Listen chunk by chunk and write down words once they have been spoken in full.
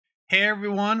Hey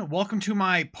everyone, welcome to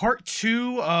my part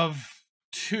two of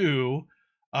POV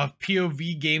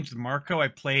Games with Marco. I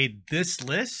played this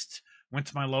list, went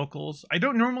to my locals. I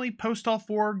don't normally post all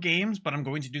 4 games, but I'm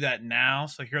going to do that now.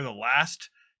 So here are the last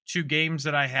 2 games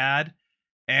that I had.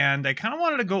 And I kind of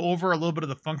wanted to go over a little bit of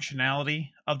the functionality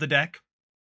of the deck.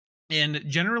 And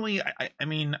generally, I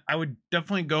mean, I would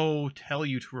definitely go tell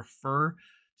you to refer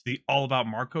to the All About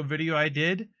Marco video I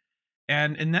did.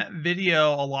 And in that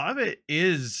video, a lot of it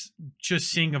is just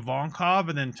seeing Ivonkov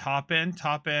and then top end.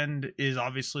 Top end is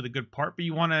obviously the good part, but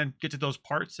you want to get to those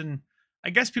parts. And I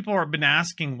guess people have been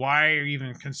asking, why are you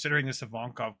even considering this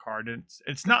Ivonkov card? And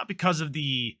it's not because of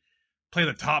the play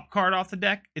the top card off the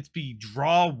deck. It's the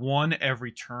draw 1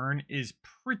 every turn is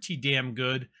pretty damn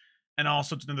good. And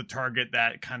also it's another target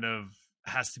that kind of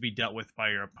has to be dealt with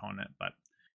by your opponent. But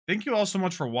thank you all so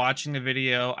much for watching the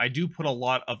video. I do put a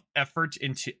lot of effort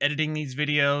into editing these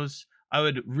videos. I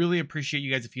would really appreciate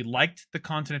you guys if you liked the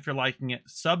content, if you're liking it.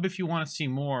 Sub if you want to see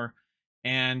more.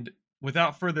 And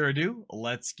without further ado,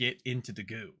 let's get into the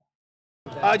goo.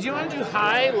 Do you want to do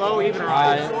high, low, even, or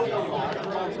high?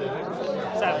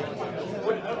 7.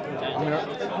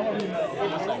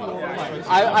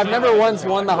 I've never once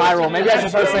won the high roll. Maybe I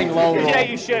should start saying low roll. Yeah,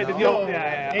 you should.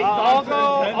 I'll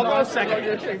go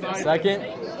second. Second?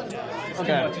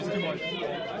 Okay.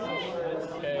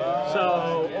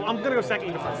 So I'm gonna go second.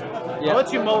 You go first. Yeah. I'll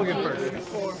let you mulligan first.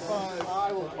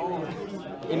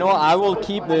 You know what? I will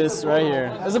keep this right here.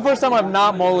 This is the first time I've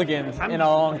not mulliganed in a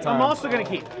long time. I'm also gonna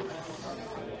keep.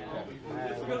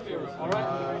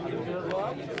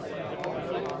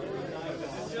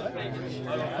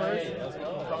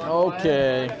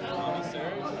 Okay.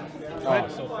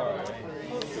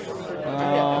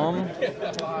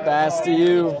 Pass to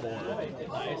you.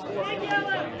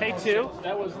 Pay 2.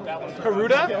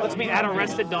 Haruda lets me add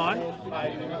Arrested Dawn.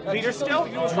 Leader skill.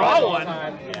 Draw 1.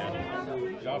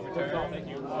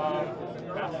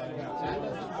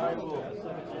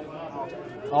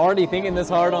 Already thinking this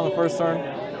hard on the first turn.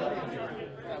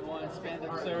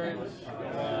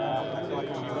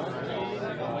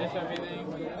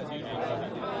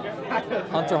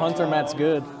 Hunter, Matt's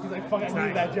good. He's like, fuck, I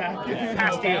need that jack.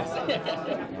 Pass to you.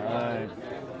 Alright.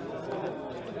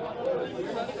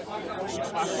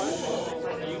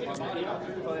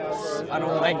 I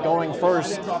don't like going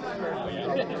first.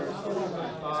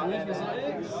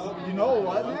 You know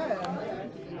what, man?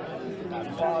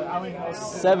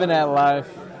 7 at life.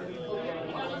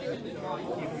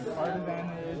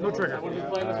 No trigger.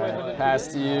 Right, pass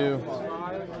to you.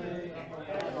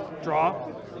 Draw.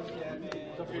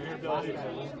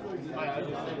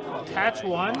 Attach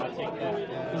 1.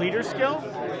 Leader skill.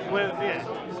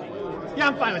 Yeah,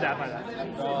 I'm fine with that.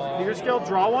 Leader skill.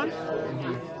 Draw 1.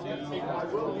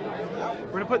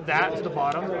 We're gonna put that to the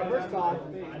bottom.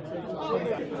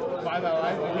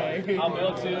 I'll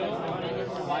build 2.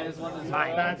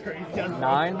 9. That's crazy.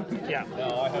 9? Yeah.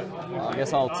 I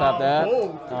guess I'll tap that.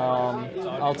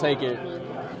 I'll take it.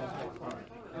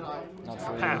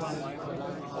 Pass.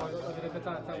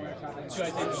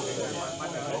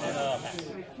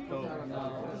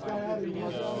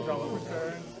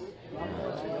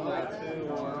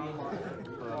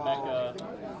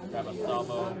 Grab a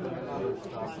salvo,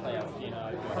 play out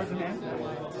peanut.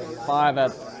 5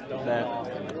 at that.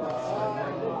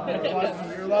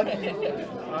 You're lucky.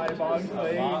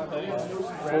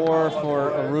 4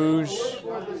 for a rouge.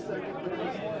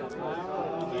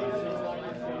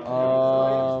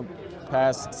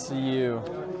 Pass to you.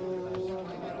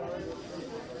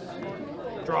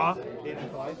 Draw.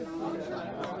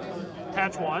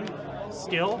 Attach 1.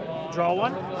 Skill. Draw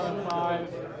 1.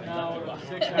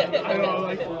 I know,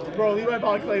 like, bro, leave my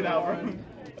ball clay now, bro.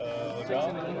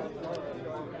 Draw.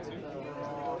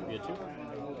 Get you.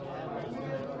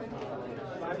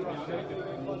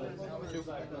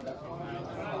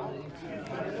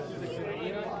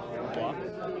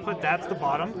 Put that to the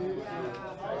bottom.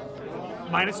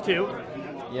 -2.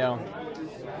 Yeah.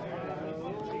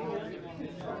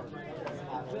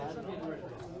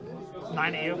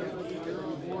 Nine at you.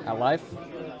 At life?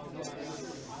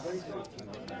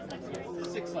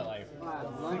 6 at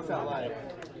life.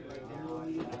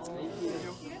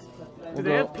 Do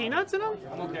they have peanuts in them?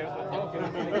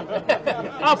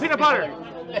 Oh, peanut butter.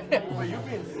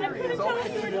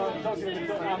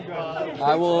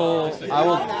 I will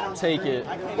take it.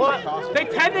 Well, they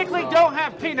technically don't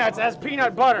have peanuts as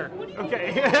peanut butter.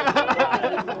 Okay.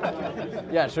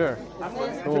 Yeah, sure.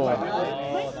 Cool.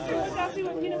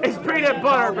 It's peanut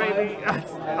butter, baby.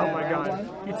 Oh my god.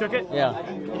 You took it? Yeah.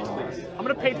 I'm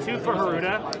gonna pay 2 for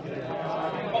Haruda.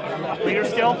 Leader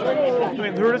skill? I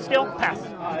mean, lure skill? Pass.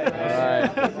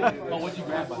 Alright. Oh, what'd you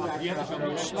grab? You have to show me.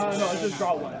 No, it's just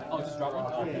draw one. Oh, just drop one.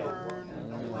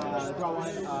 Draw one,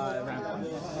 ramp one.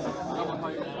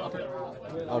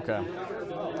 Okay.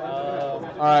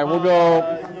 Alright, we'll go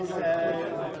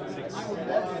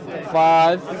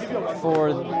 5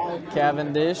 for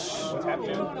Cavendish.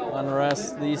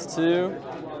 Unrest these two.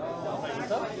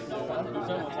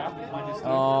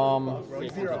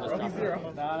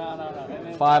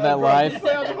 5 at life.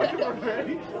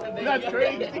 That's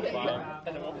crazy.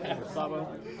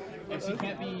 And she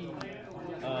can't be.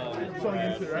 So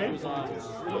used to it, right?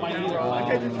 I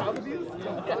can't do top of these?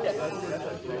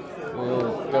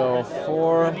 We'll go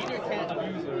 4.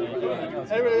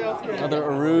 Everybody else can. Another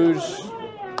Arouge.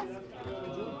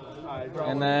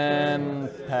 And then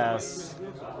pass.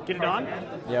 Get it on?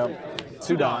 Yep.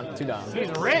 2 down. 2 down.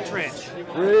 He's rich.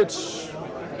 Rich.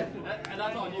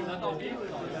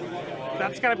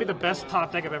 That's gotta be the best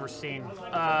top deck I've ever seen.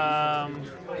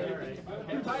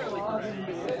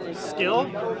 Skill,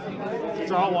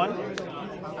 draw 1.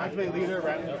 Activate leader,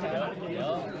 ramp.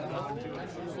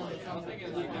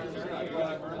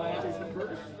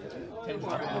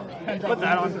 Put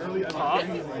that on top.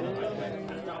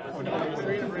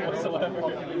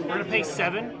 We're gonna pay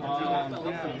 7.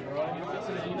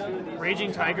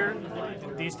 Raging Tiger,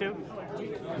 these two.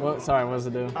 What? Sorry, what does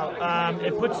it do?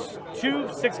 It puts 2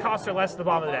 6 costs or less at the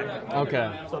bottom of the deck.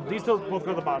 Okay. So these two both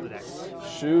go to the bottom of the deck.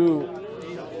 Shoot.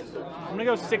 I'm gonna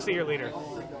go 6 at your leader.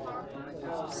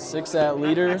 6 at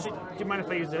leader. Actually, do you mind if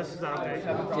I use this? Is that okay?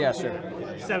 Yeah, sure.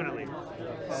 7 at leader.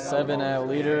 7 at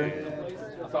leader.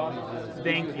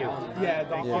 Thank you. Yeah,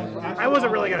 I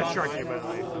wasn't really gonna shark you, by the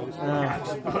way.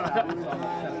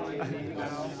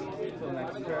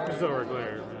 So we're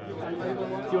clear. Do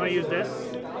you want to use this?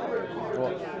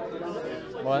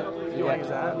 What? You want to use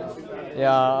that?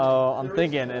 Yeah, oh, I'm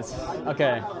thinking it's...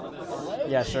 Okay.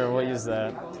 Yeah, sure, we'll use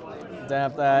that.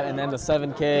 Damp that, and then the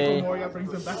 7K. Moria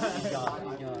brings him back.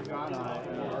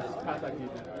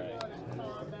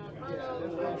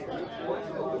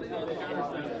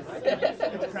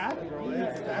 It's cracked, bro.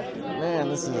 It's cracked. Man,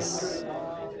 this is...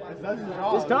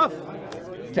 It's tough.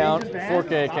 Count,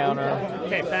 4K counter.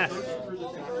 Okay, pass.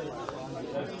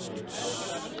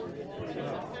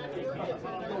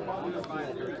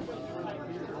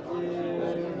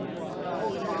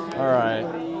 Alright.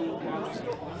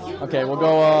 Okay, we'll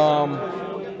go,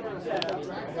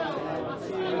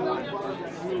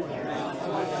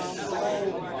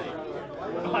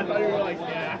 I thought you were like,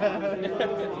 yeah.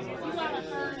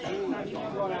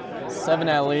 7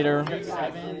 at leader. You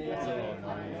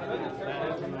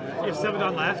have 7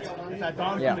 on left. It's that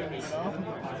donkey Yeah. thing, you know?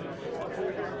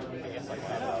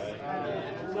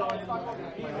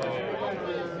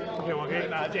 Okay, well, okay.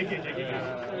 Nah, JK.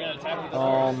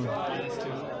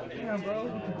 Yeah, bro.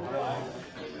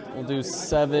 We'll do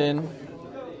 7.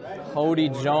 Hody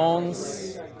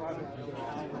Jones.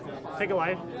 Take a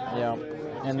life. Yeah.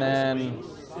 And then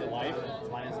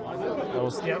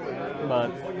those, Yep.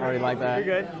 but I already like that.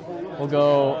 You're good. We'll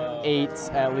go 8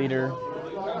 at leader.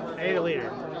 8 a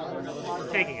leader.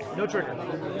 Taking it. No trigger.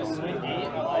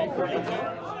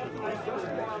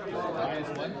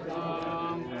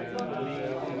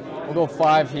 We'll go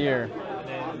 5 here.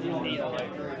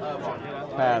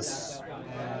 Pass.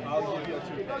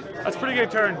 That's a pretty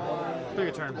good turn.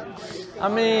 Pretty good turn. I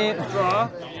mean, Draw.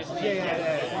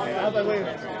 Yeah. I was like, wait a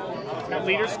minute.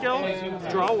 Leader skill.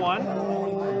 Draw 1.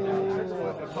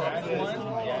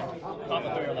 Top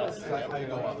of 3 or less.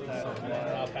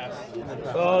 I'll pass.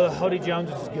 Oh, the Hody Jones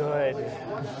is good.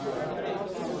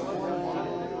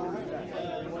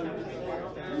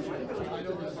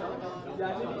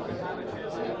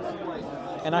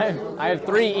 and I have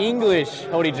 3 English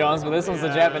Hody Jones, but this one's the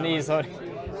Japanese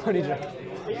Hody Jones.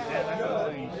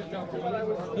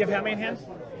 You have how many in hand?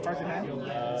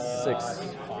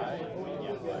 6.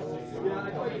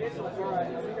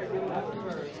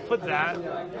 Put that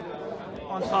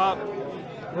on top.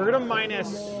 We're gonna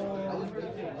minus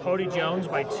Hody Jones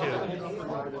by 2.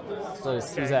 So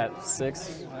he's at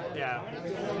 6. Yeah.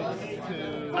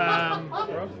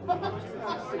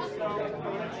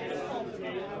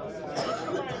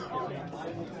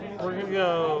 We're gonna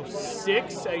go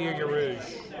 6 at your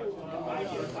Rouge.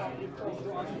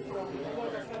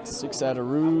 6 at a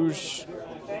Rouge.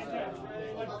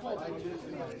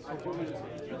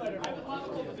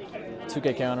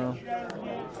 2K counter.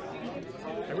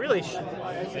 I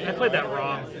played that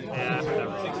wrong. Yeah, I played that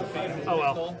wrong. Oh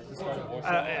well.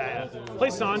 Yeah. Play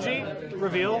Sanji,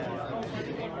 reveal.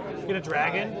 Get a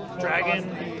dragon.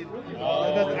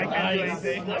 I can't do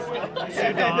anything.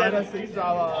 Two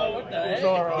Dawn.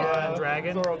 Zoro,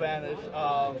 Dragon. Zoro Banish.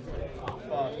 Fuck.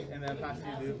 And then pass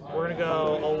you, dude. We're gonna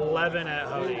go 11 at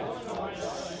Hody.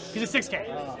 He's a 6K.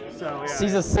 So yeah.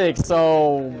 He's a 6,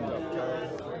 so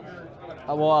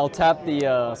well, I'll tap the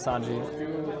Sanji.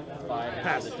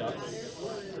 Pass.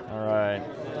 All right.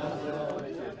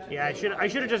 Yeah, I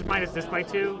should have just minus this by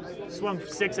 2. Swung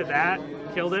 6 at that,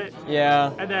 killed it,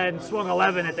 Yeah, and then swung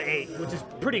 11 at the 8, which is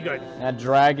pretty good. that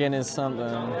dragon is something.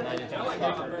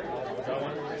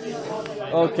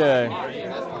 Okay.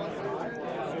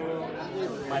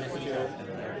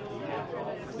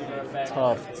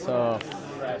 Tough.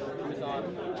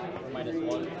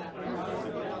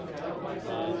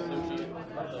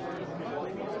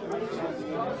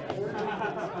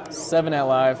 Seven at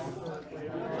life.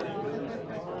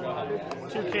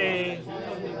 2K.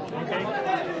 Okay.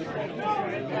 All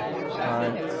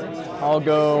right. I'll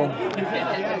go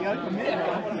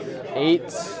 8.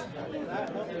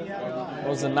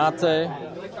 Rosanate.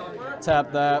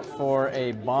 Tap that for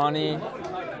a Bonnie.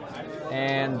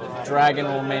 And Dragon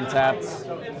will remain tapped.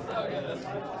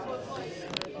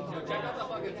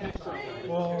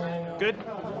 Good.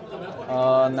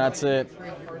 And that's it.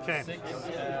 Okay.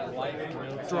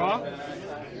 Draw.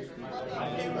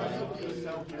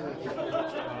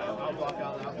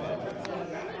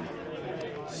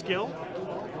 Skill.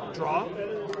 Draw.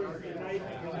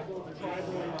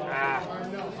 Ah.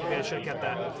 Okay, I should have kept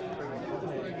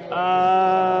that.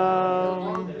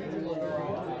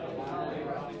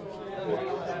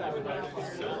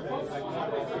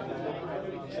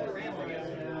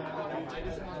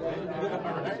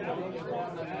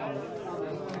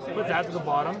 Put that to the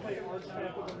bottom.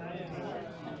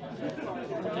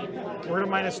 We're gonna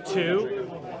minus 2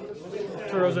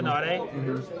 to Rosanade.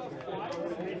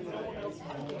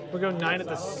 We'll go 9 at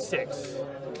the 6.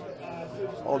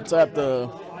 I'll tap the.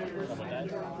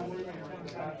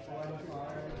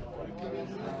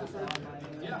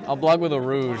 I'll block with a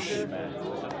Rouge.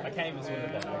 I can't even swing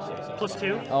with that actually. So. Plus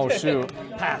 2. Oh, shoot.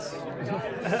 Pass.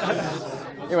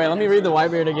 Hey, wait, let me read the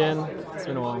Whitebeard again. It's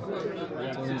been a while.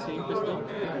 Yeah, 16 pistol.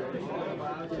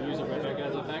 So use a red red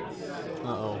guy's effect.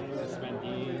 Uh-oh. Suspend D.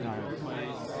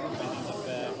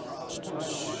 Twice.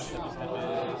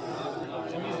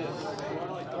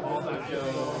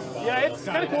 Yeah, it's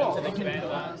kind of cool.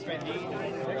 Spend D.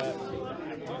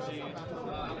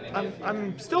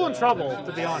 I'm still in trouble,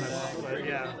 to be honest. But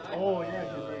yeah. Oh, yeah.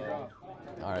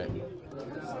 All right.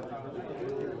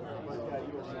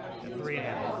 3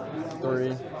 and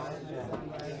 3.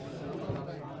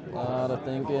 Lot of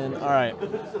thinking. All right.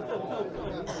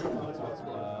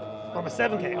 I'm a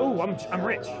 7K. Oh, I'm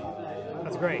rich.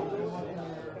 That's great.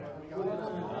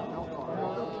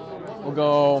 We'll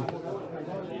go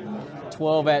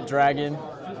 12 at Dragon.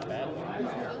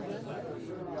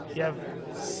 You have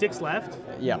 6 left.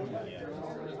 Yeah.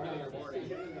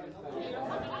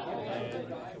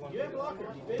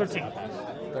 13.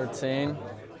 13.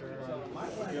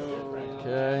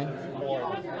 Okay.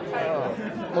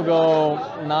 We'll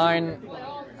go 9,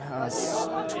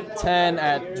 10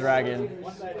 at Dragon.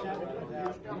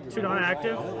 2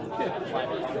 non-active.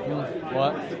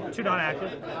 What? 2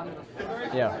 non-active.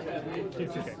 Yeah.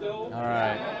 2K. All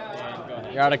right.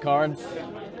 You're out of cards.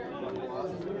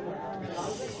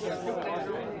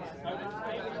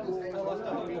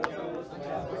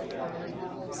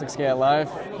 $6K at life.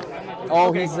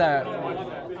 Oh, he's that.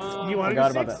 You want to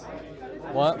Forgot do about 6? that.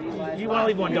 What? You want to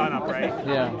leave 1 done up, right?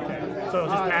 Yeah. So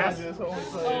just pass.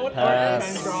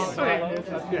 Pass.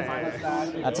 Okay.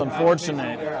 That's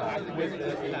unfortunate.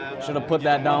 Should have put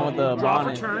that down with the Draw for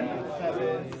Bonnie. turn.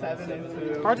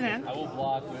 Cards in hand. I will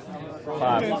block with.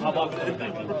 5. I'll block with it.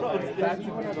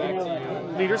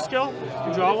 Leader skill.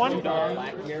 You draw 1. Put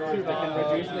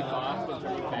Reduce the cost and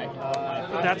turn it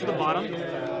back. that to the bottom.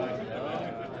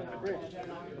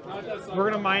 We're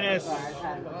gonna minus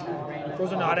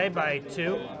Rosanade by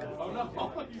 2.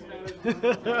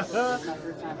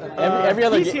 Every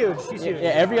other he's ga- huge. He's huge. Yeah,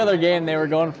 every other game they were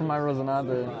going for my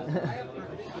Rosanade.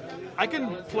 I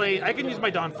can use my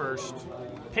Dawn first.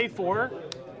 Pay 4,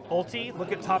 ulti,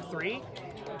 look at top 3.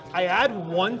 I add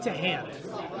 1 to hand.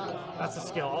 That's the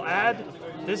skill. I'll add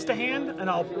this to hand, and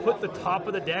I'll put the top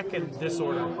of the deck in this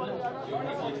order.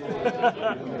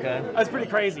 Okay. That's pretty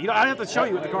crazy. You know, I don't have to show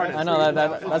you what the card is. I know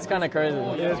that's kind of crazy.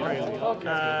 It is crazy.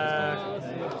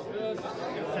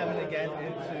 7 again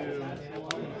into.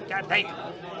 God dang it.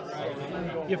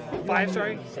 You have 5,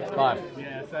 sorry? 5.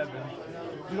 Yeah, 7.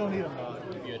 You don't need them, dog.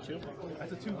 Give you a 2.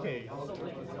 That's a 2K.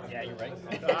 Yeah, you're right.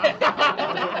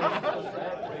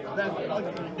 That's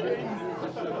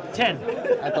 10.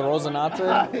 At the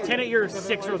Rosanata? 10 at your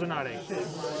 6 Rosanate.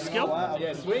 Skill?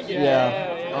 Yeah, swing.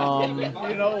 Yeah.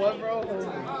 you know what, bro?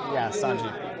 Yeah,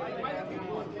 Sanji.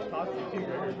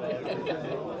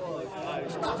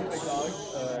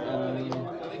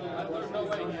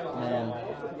 Man.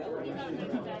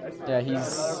 Yeah,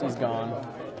 he's gone.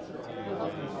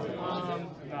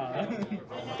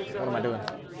 What am I doing?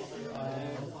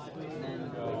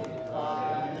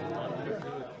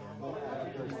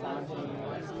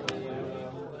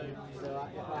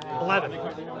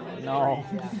 No.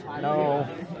 No.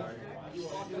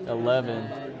 11.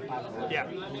 Yeah.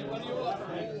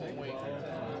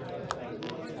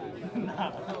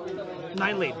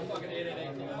 9 lead.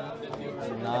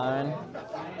 9.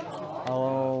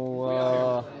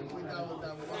 Oh,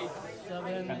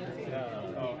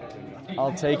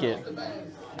 I'll take it.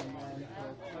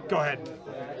 Go ahead.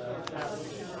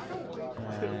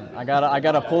 I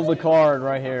gotta pull the card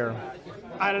right here.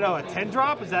 I don't know, a 10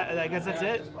 drop? Is that? I guess that's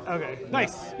it. Okay,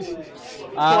 nice.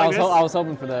 I was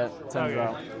hoping for that 10 Okay.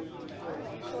 drop.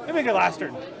 Let me get last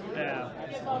turn. Yeah.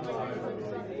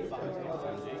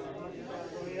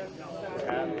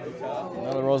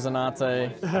 Another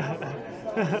Rosanate.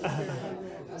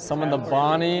 Summon the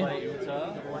Bonnie.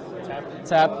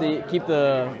 Tap the, keep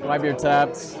the Whitebeard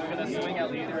tapped.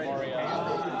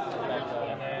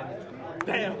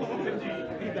 Damn.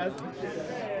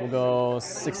 We'll go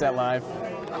 6 at life.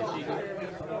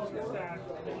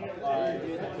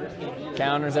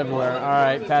 Counters everywhere. All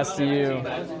right, pass to you.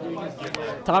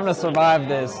 Time to survive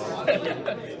this.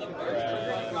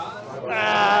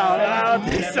 I don't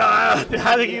think so. I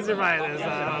think he's surviving this. I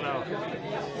don't know.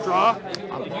 Draw.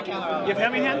 You have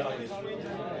hand in hand?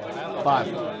 5.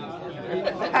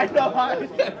 I know.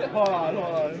 Hold on.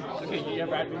 Okay, you have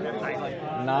Brad.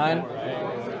 9.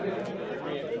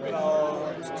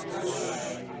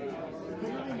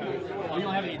 We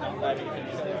don't have any done.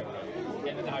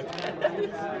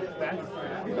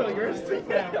 You're a sick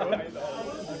man, bro.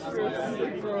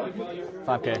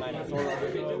 5K.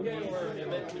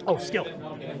 Oh, skill.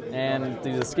 And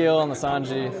do the skill on the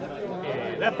Sanji.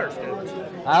 Yeah, that first.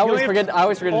 I always forget to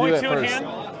do only it 2 in first. hand?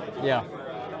 Yeah.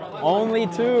 Only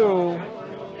 2.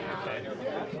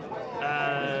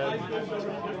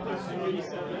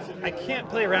 I can't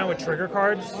play around with trigger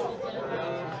cards.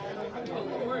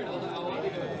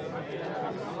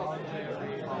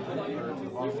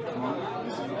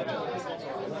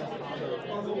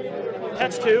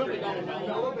 Catch 2.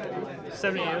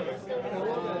 70 you.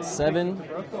 7.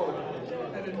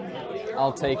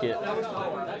 I'll take it.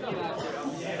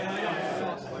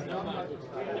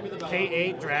 Pay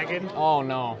 8, dragon. Oh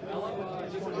no.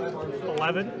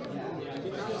 11.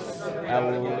 I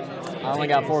only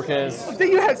got 4Ks. I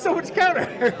think you had so much counter.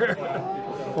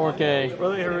 4K.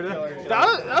 Really?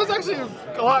 That was actually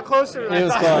a lot closer than It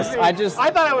was I close. thought.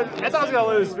 I thought I was gonna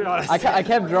lose, to be honest. I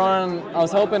kept drawing. I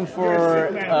was hoping for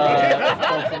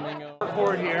Flamingo.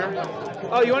 Board here.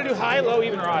 Oh, you want to do high, low,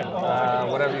 even, or odd?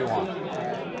 Whatever you want.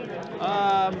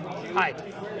 High.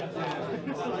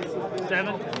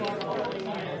 7.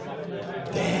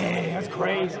 Dang, that's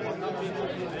crazy.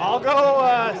 I'll go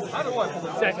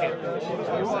second.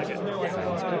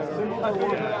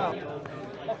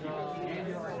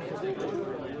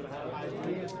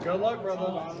 Good luck,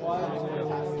 brother.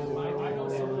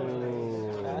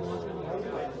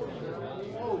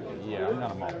 Yeah, I'm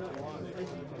not a mom.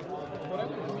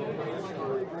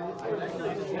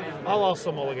 I'll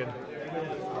also mulligan.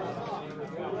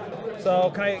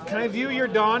 So can I view your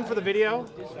Dawn for the video?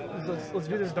 Let's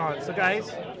view this Dawn. So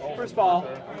guys, first of all,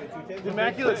 the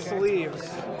immaculate sleeves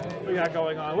we got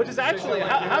going on, which is actually,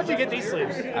 how'd you get these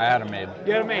sleeves? I had them made.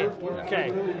 You had them made?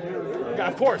 Okay.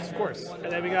 Of course.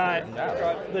 And then we got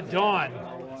the Dawn.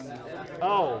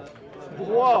 Oh.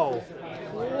 Whoa.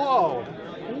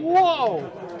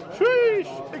 Sheesh.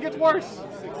 It gets worse.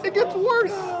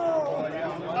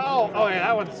 Oh yeah,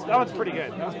 that one's pretty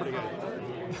good. That was pretty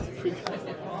good.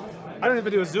 I don't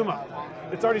even do a zoom up.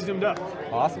 It's already zoomed up.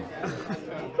 Awesome.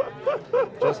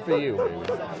 Just for you, baby.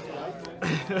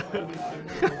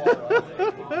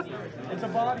 It's a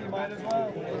body, might as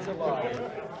well. It's a body.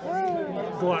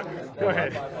 Good luck. Go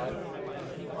ahead.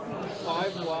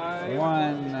 5 wide.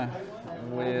 1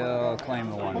 will claim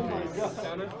the 1 piece. Is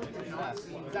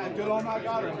that good oh my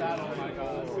god or bad oh my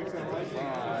god?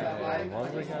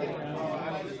 What do we got again?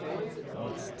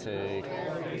 Let's take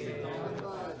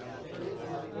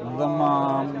the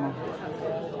mom.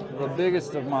 The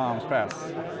biggest of moms. Pass.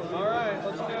 All right,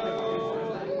 let's go.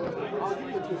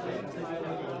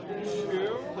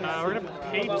 2. We're gonna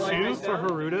pay 2 for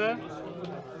Haruda.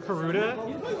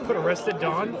 Put Arrested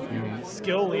Dawn.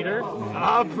 Skill leader.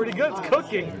 Ah, pretty good. It's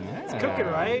cooking. It's cooking,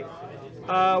 right?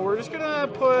 We're just gonna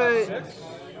put.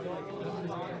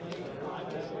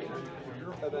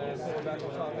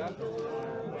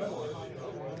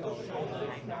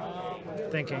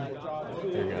 Thinking.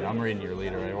 You're good. I'm reading your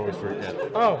leader. I always forget.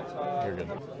 Oh. You're good.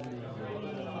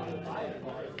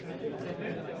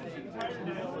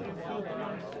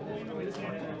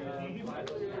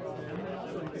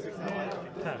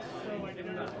 Tough.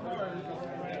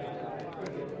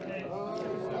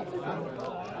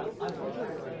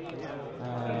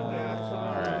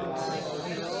 Alright.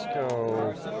 Let's go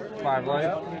 5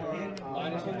 life.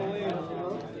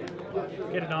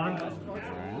 Get it on.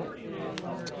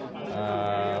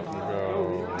 We'll go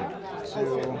 2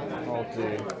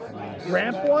 multi.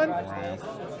 Ramp 1? Ramp.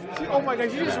 Oh my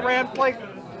gosh, you just ramped like.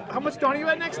 How much dawn are you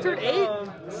at next turn? 8?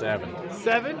 7.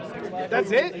 7?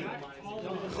 That's it?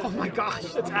 Oh my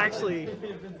gosh, it's actually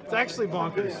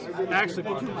bonkers. Actually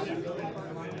bonkers.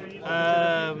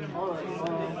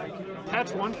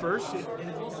 Patch 1 first.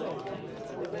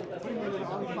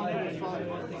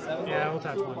 Yeah, we'll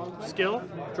patch 1. Skill,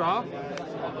 draw.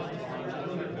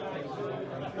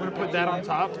 I'm gonna put that on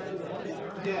top.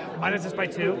 Minus this by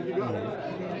 2.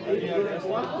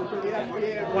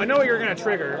 Well, I know what you're gonna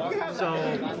trigger, so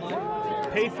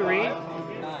pay 3.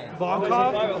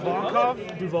 Ivonkov,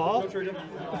 Duval.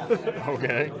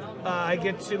 Okay. I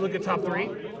get to look at top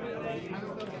 3.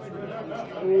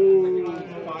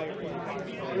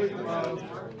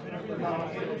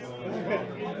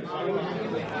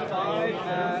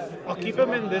 I'll keep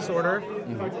them in this order.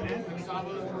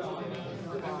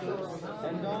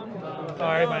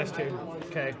 Alright, minus 2.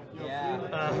 Okay.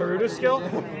 Haruda skill?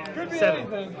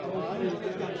 7.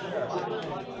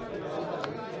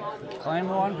 Claim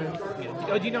 1.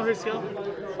 Oh, do you know her skill?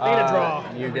 I get a draw.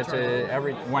 You get to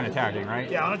when attacking, right?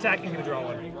 Yeah, on attacking, I'm gonna draw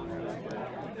 1.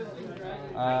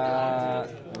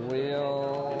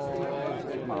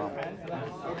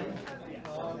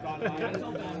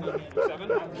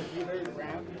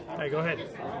 Hey, go ahead.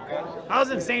 I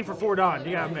was insane for 4 dawn.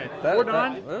 You gotta admit. 4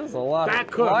 dawn. There's a lot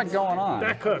going on.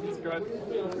 That cooked.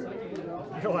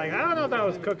 You're like, I don't know if that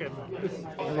was cooking.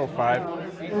 We'll go 5.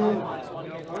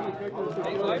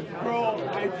 Bro,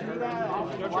 I drew that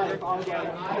off the mark. I was like,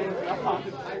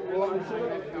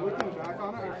 looking back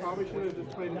on it, I probably should have just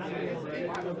played it.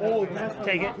 Oh, that's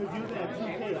Take it. because you had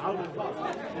 2K, I would have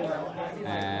fucked.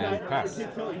 And pass. You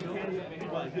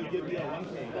can't, but he'll give you a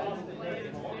 1K.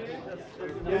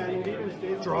 Yeah, and he even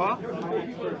stays. Draw.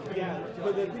 Yeah,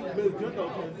 but it's good though,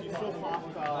 because you still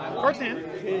pop. Cards in.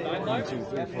 1, 2,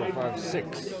 3, 4, 5,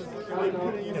 6.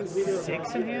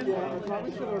 6 in hand? I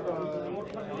probably should have.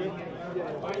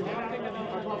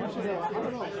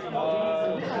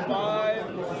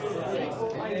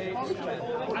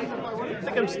 I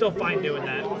think I'm still fine doing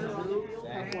that.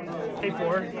 Pay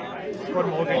 4. Put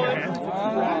them all in your hand.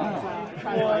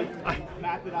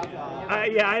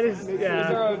 Yeah, I just,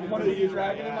 yeah.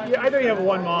 Yeah, I know you have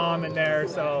 1 mom in there,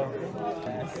 so.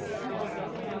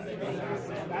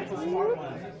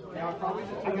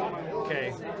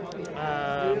 Okay.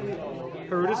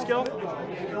 Haruda skill?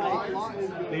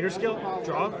 Leader skill?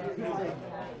 Draw?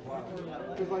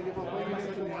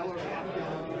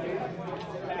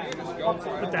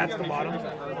 But that's the bottom.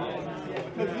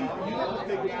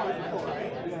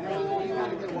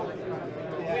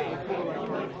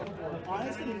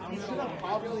 Honestly, you should have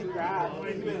probably grabbed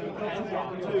even hand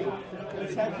drop too.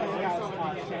 Instead playing as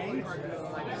chains.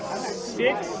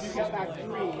 6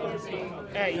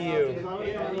 at you.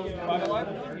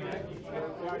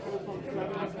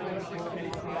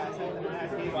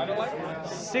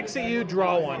 6 at you,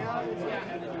 draw 1.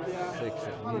 6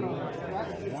 at me.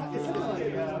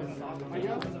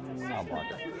 I'll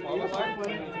block it.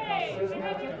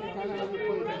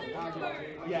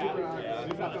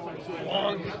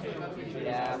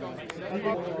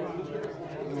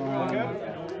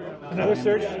 Another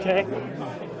search, okay.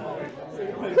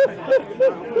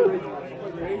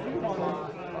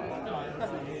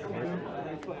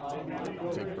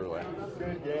 Take Burlap.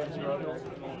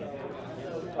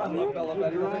 I love Bella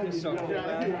better. It's so cool,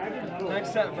 man.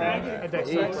 Next set, bro. Next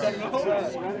set.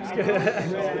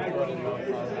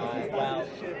 Wow.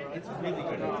 It's really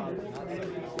good.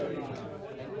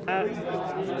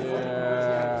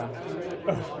 Yeah.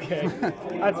 Okay.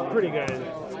 That's pretty good.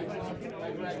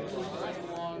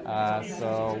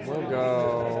 So we'll go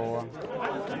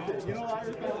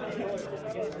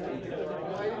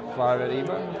 5 at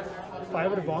Eva.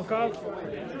 5 with Ivonkov?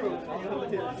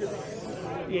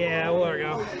 Yeah, we'll let her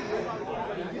go.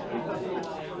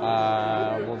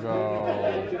 We'll go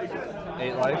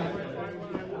 8 life.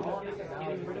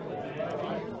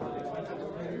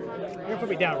 You're gonna put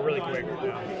me down really quick.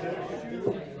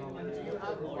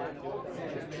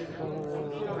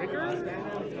 Breaker?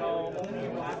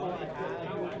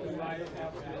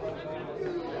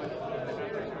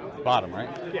 Bottom, right?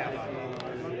 Yeah.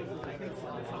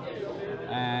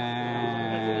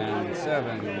 And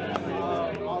 7.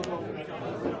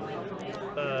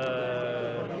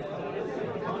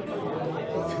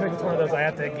 I think it's one of those I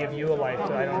have to give you a life,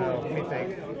 so I don't know. Let me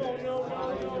think.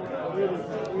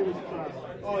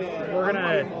 We're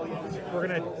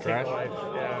gonna take Trash? a life.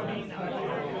 Yeah.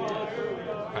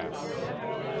 Pass.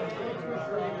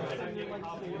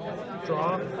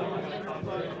 Draw.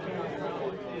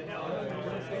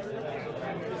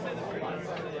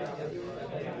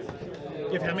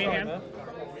 You have how many in hand?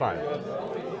 5.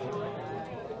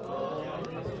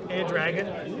 A dragon.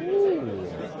 Ooh.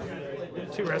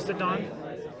 2 rested Dawn.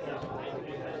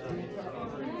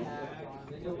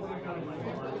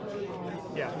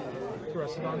 Yeah, 2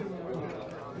 rested Dawn.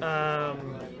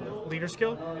 Leader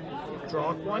skill.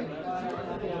 Draw 1.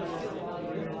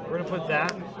 We're gonna put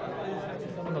that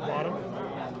on the bottom.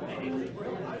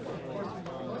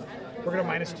 We're gonna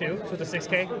 -2, so it's a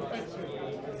 6K.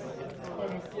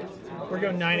 We're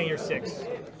going 9 at your 6.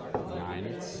 9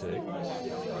 at 6.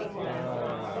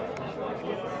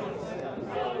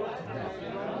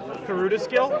 Karuta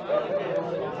skill.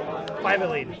 5 at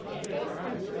lead.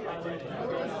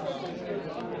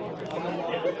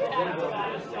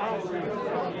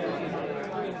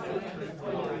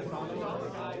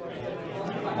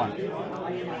 One.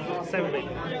 7 lead.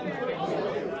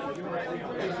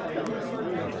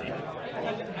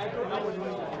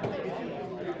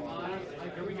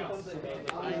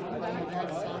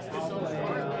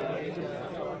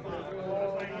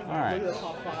 All right.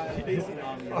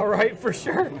 All right, for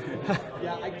sure.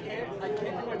 Yeah, I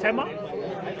can't. Tema?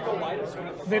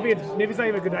 Maybe it's not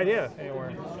even a good idea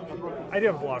anymore. I do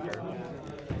have a blocker.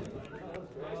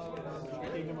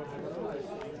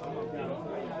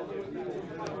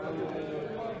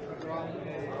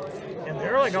 And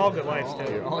they're like all good lives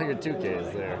too. All your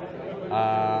 2Ks there.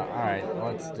 All right,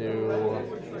 let's do.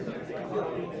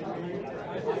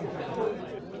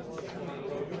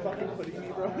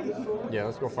 Yeah,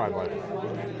 let's go 5 life.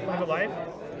 5 life.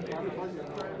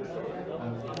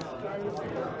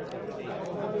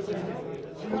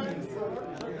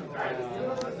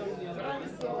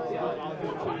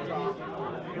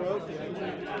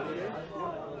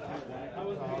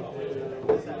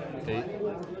 Eight.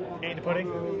 8 to pudding.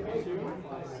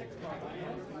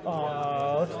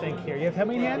 Let's think here. You have how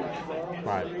many in hand?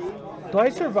 5. Do I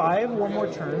survive one more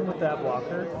turn with that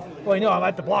blocker? Well, I know I'm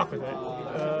at the block with it.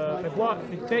 If I block,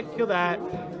 kill that.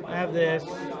 I have this.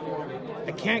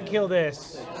 I can't kill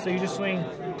this. So you just swing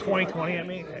 20-20 at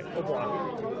me? Okay, we'll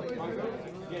block.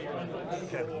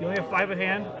 Okay, you only have 5 at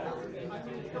hand.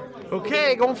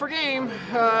 Okay, going for game.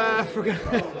 Are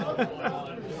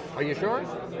you sure?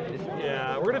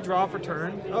 Yeah, we're gonna draw for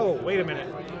turn. Oh, wait a minute.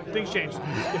 Things changed.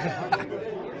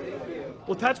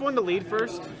 We'll touch 1 to lead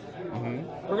first.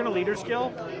 We're gonna leader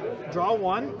skill. Draw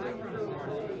 1.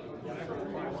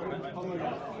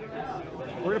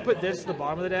 We're gonna put this at the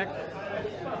bottom of the deck.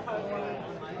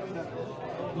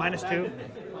 -2.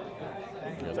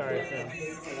 Sorry.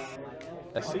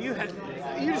 So you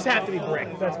just have to be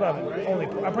bricked. That's what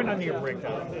I'm putting on your brick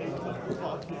though.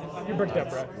 You're bricked up,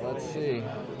 bro. Let's see.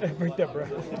 Bricked up, bro.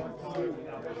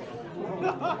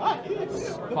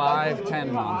 5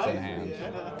 10 mons in hand.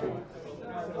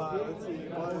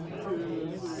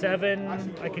 7.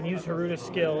 I can use Haruta's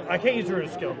skill. I can't use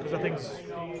Haruta's skill because I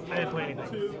didn't play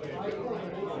anything.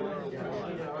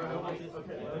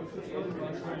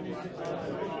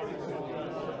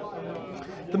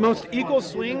 The most equal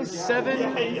swings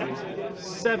 7,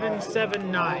 7,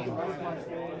 7, 9.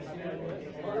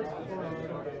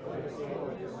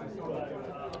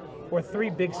 Or 3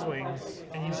 big swings,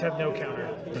 and you just have no counter.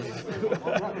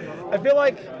 I feel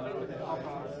like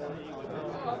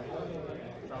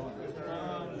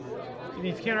if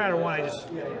you counter out of 1, I just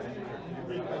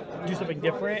do something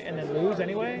different and then lose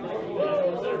anyway.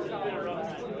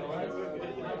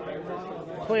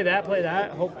 Play that.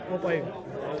 Hope I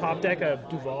top deck a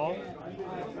Duval.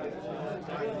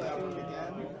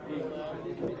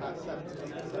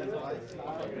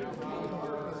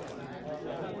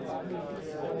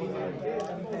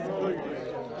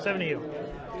 $7 to you.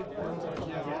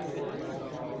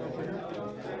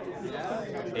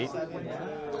 8.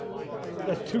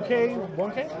 That's 2K,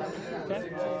 1K? Okay.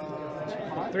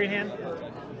 3 in hand.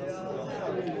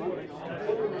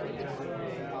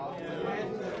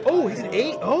 Oh, he's an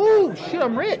 8. Oh, shit,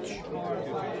 I'm rich.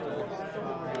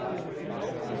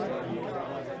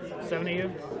 7 to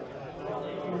you.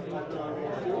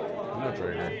 No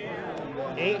trigger.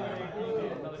 8.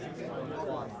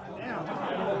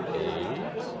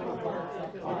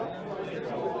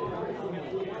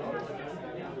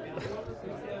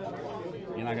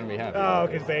 You're not gonna be happy. Oh,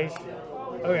 okay, beige.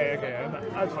 Okay,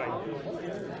 that's fine.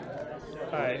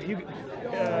 All right, you.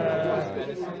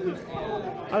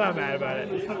 I'm not mad about it.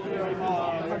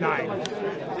 9.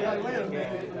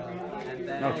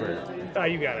 No trigger. Oh,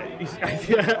 you got it. Yeah, I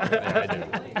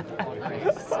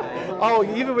do. Oh,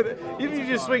 even if you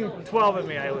just swing 12 at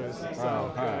me, I lose. So,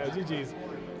 Oh, huh. GG's.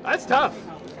 That's tough.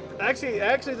 Actually,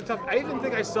 it's a tough. I even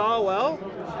think I saw well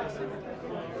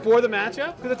for the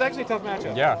matchup because it's actually a tough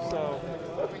matchup. Yeah. So.